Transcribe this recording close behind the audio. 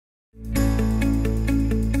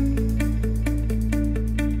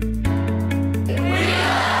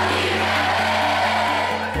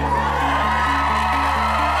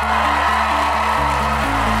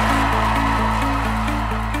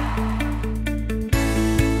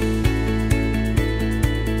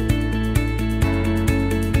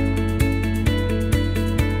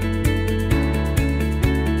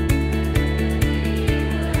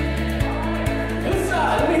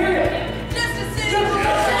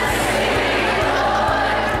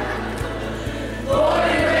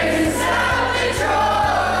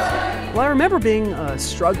remember being a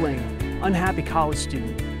struggling, unhappy college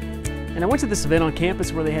student, and I went to this event on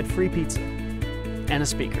campus where they had free pizza and a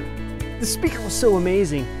speaker. The speaker was so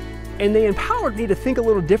amazing, and they empowered me to think a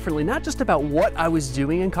little differently, not just about what I was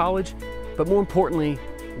doing in college, but more importantly,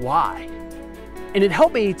 why. And it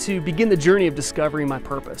helped me to begin the journey of discovering my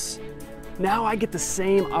purpose. Now I get the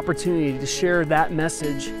same opportunity to share that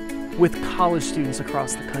message with college students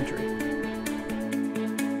across the country.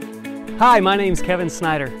 Hi, my name's Kevin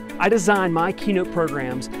Snyder. I design my keynote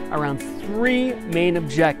programs around 3 main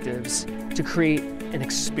objectives to create an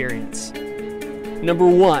experience. Number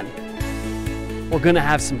 1, we're gonna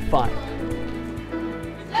have some fun.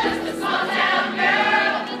 Just a small town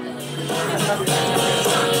girl.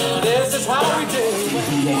 This is how we do.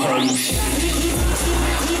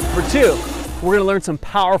 Number 2, we're gonna learn some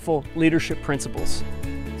powerful leadership principles.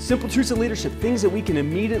 Simple truths of leadership, things that we can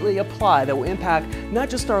immediately apply that will impact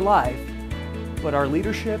not just our life, but our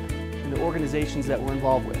leadership and the organizations that we're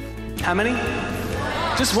involved with. How many?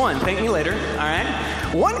 Just one. Thank me later. All right.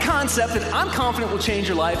 One concept that I'm confident will change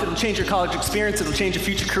your life. It'll change your college experience. It'll change your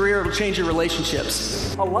future career. It'll change your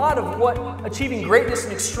relationships. A lot of what achieving greatness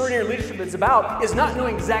and extraordinary leadership is about is not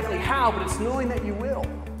knowing exactly how, but it's knowing that you will.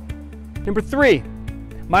 Number 3,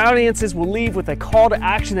 my audiences will leave with a call to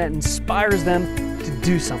action that inspires them to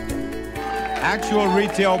do something. Actual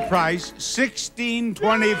retail price,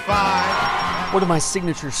 $16.25. One of my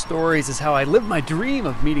signature stories is how I lived my dream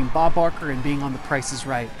of meeting Bob Barker and being on The Price is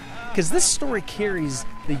Right. Because this story carries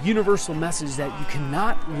the universal message that you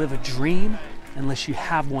cannot live a dream unless you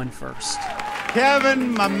have one first.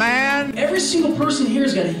 Kevin, my man. Every single person here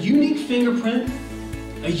has got a unique fingerprint,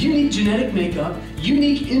 a unique genetic makeup,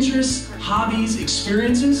 unique interests, hobbies,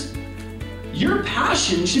 experiences. Your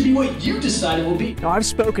passion should be what you decide it will be. Now, I've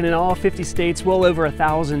spoken in all 50 states well over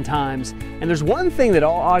 1,000 times, and there's one thing that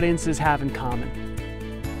all audiences have in common.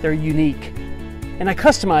 They're unique. And I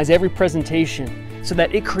customize every presentation so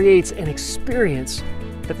that it creates an experience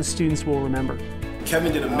that the students will remember.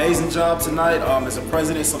 Kevin did an amazing job tonight. As a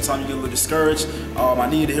president, sometimes you get a little discouraged. I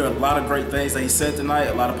needed to hear a lot of great things that he said tonight,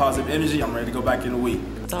 a lot of positive energy. I'm ready to go back in the week.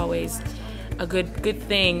 It's always a good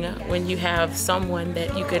thing when you have someone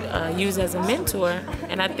that you could use as a mentor,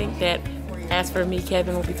 and I think that, as for me,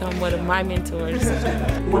 Kevin will become one of my mentors.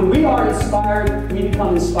 When we are inspired, we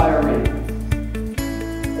become inspiring.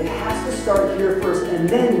 It has to start here first, and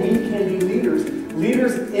then we can be leaders.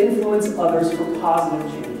 Leaders influence others for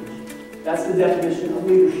positive change. That's the definition of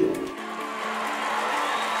leadership.